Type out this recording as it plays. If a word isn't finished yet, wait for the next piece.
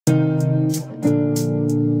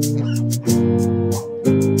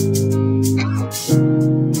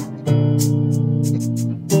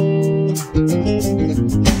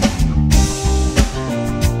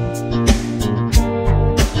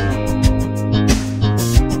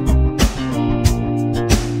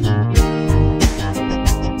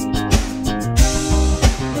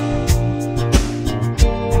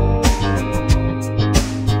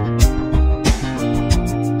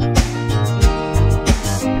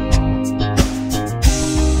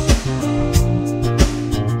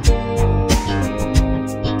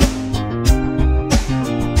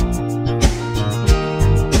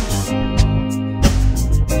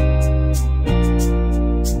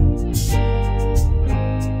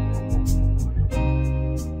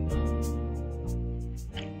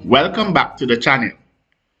Welcome back to the channel.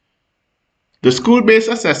 The school-based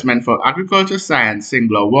assessment for Agriculture Science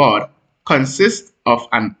Singular Award consists of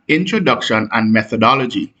an introduction and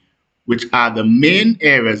methodology, which are the main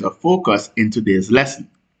areas of focus in today's lesson.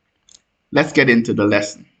 Let's get into the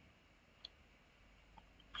lesson.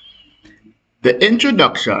 The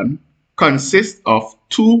introduction consists of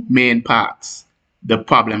two main parts, the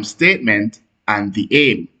problem statement and the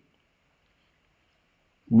aim.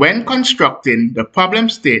 When constructing the problem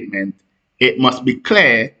statement, it must be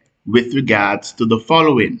clear with regards to the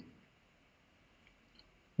following.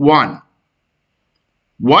 1.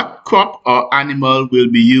 What crop or animal will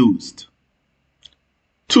be used?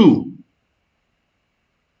 2.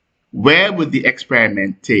 Where would the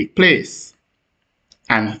experiment take place?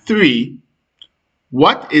 And 3.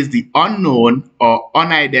 What is the unknown or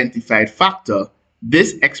unidentified factor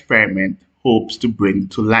this experiment hopes to bring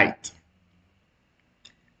to light?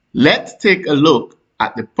 Let's take a look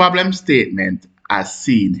at the problem statement as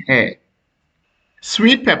seen here.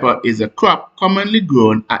 Sweet pepper is a crop commonly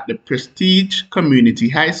grown at the Prestige Community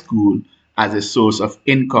High School as a source of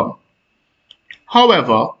income.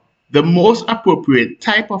 However, the most appropriate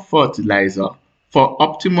type of fertilizer for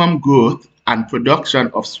optimum growth and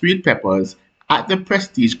production of sweet peppers at the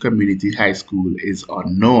Prestige Community High School is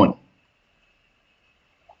unknown.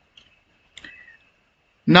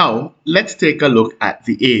 Now, let's take a look at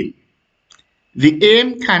the aim. The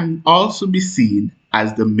aim can also be seen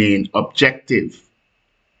as the main objective.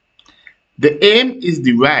 The aim is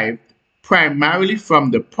derived primarily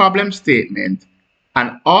from the problem statement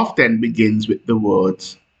and often begins with the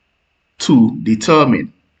words "to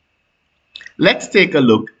determine." Let's take a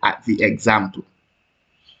look at the example.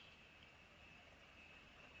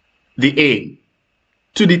 The aim: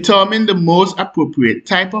 to determine the most appropriate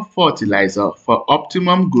type of fertilizer for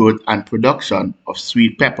optimum growth and production of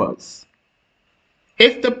sweet peppers.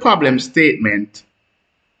 If the problem statement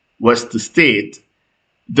was to state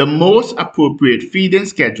the most appropriate feeding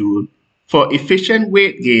schedule for efficient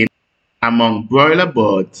weight gain among broiler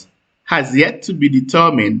birds has yet to be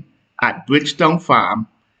determined at Bridgetown Farm,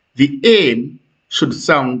 the aim should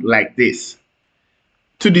sound like this: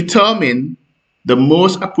 to determine the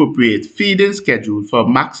most appropriate feeding schedule for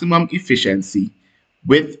maximum efficiency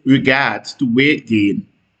with regards to weight gain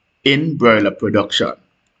in broiler production.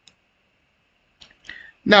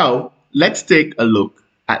 Now, let's take a look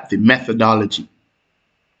at the methodology.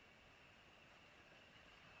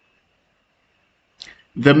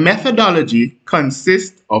 The methodology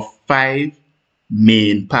consists of 5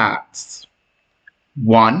 main parts.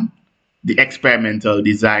 1. The experimental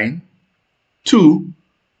design. 2.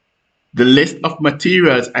 The list of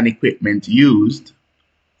materials and equipment used.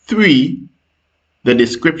 3. The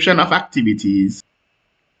description of activities.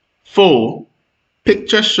 4.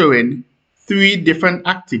 Picture showing 3 different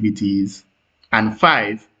activities. And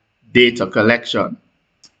 5. Data collection.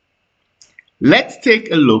 Let's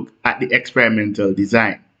take a look at the experimental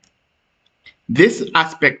design. This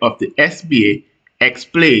aspect of the SBA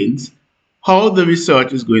explains how the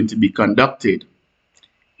research is going to be conducted.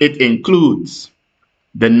 It includes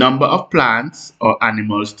the number of plants or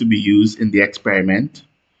animals to be used in the experiment,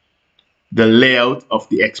 the layout of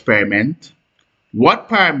the experiment, what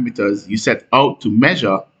parameters you set out to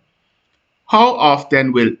measure, how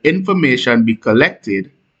often will information be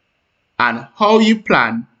collected, and how you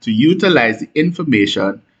plan to utilize the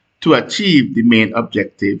information to achieve the main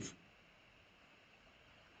objective.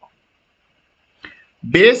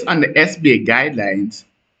 Based on the SBA guidelines,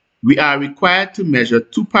 we are required to measure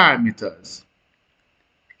 2 parameters.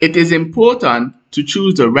 It is important to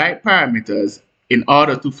choose the right parameters in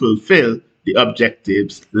order to fulfill the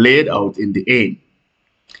objectives laid out in the aim.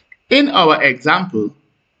 In our example,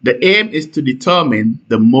 the aim is to determine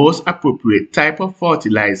the most appropriate type of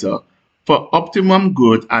fertilizer for optimum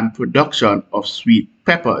growth and production of sweet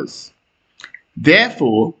peppers.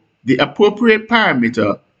 Therefore, the appropriate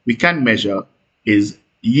parameter we can measure is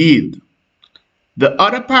yield. The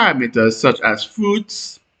other parameters such as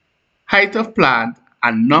fruits, height of plant,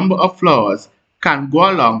 and number of flowers can go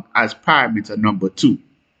along as parameter number 2.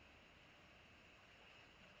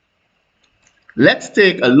 Let's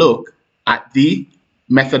take a look at the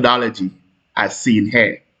methodology as seen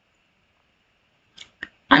here.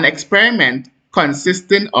 An experiment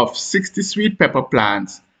consisting of 60 sweet pepper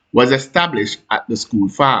plants was established at the school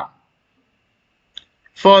farm.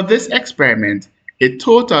 For this experiment, a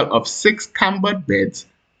total of 6 cambered beds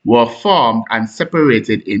were formed and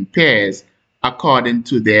separated in pairs according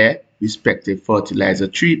to their respective fertilizer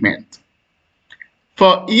treatment.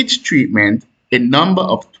 For each treatment, a number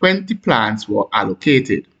of 20 plants were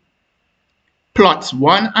allocated. Plots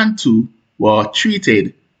 1 and 2 were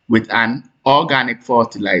treated with an organic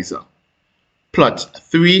fertilizer. Plots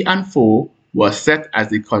 3 and 4 were set as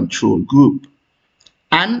the control group,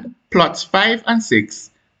 and plots 5 and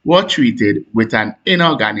 6 were treated with an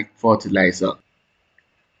inorganic fertilizer,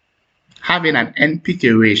 having an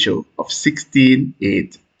NPK ratio of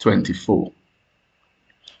 16:8:24.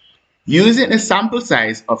 Using a sample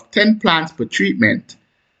size of 10 plants per treatment,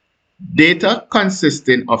 data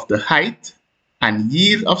consisting of the height and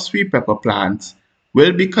yield of sweet pepper plants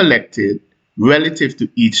will be collected relative to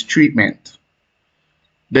each treatment.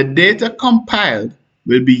 The data compiled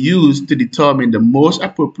will be used to determine the most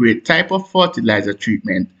appropriate type of fertilizer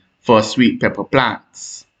treatment for sweet pepper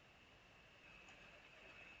plants.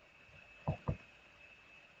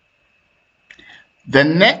 The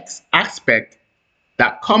next aspect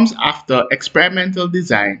that comes after experimental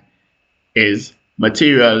design is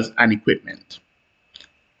materials and equipment.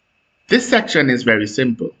 This section is very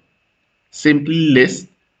simple. Simply list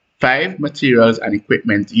 5 materials and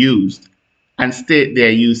equipment used and state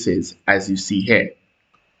their uses as you see here.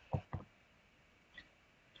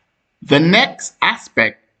 The next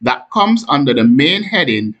aspect that comes under the main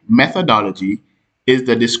heading methodology is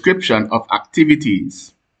the description of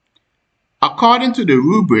activities. According to the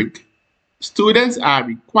rubric, students are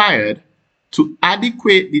required to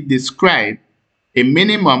adequately describe a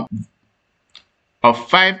minimum of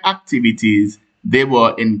 5 activities they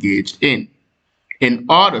were engaged in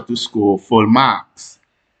order to score full marks.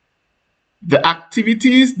 The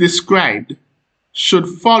activities described should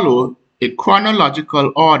follow a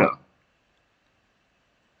chronological order.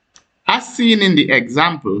 As seen in the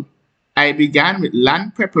example, I began with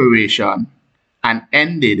land preparation and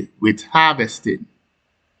ended with harvesting.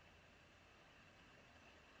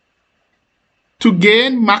 To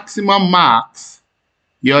gain maximum marks,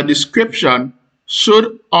 your description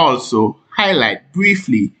should also highlight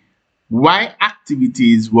briefly why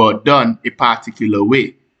activities were done a particular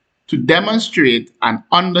way to demonstrate an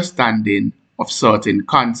understanding of certain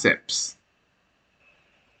concepts.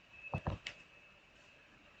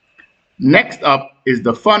 Next up is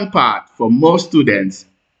the fun part for most students,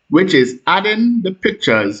 which is adding the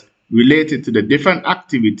pictures related to the different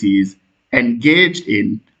activities engaged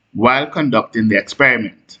in while conducting the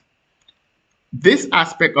experiment. This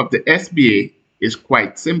aspect of the SBA is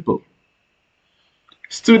quite simple.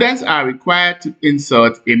 Students are required to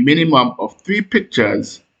insert a minimum of 3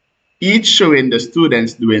 pictures, each showing the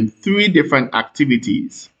students doing 3 different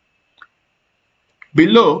activities.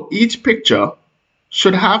 Below each picture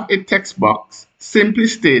should have a text box simply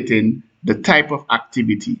stating the type of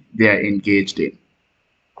activity they are engaged in.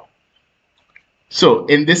 So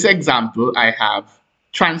in this example, I have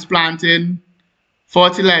transplanting,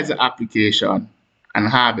 fertilizer application, and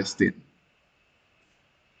harvesting.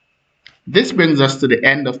 This brings us to the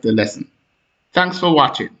end of the lesson. Thanks for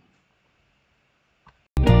watching.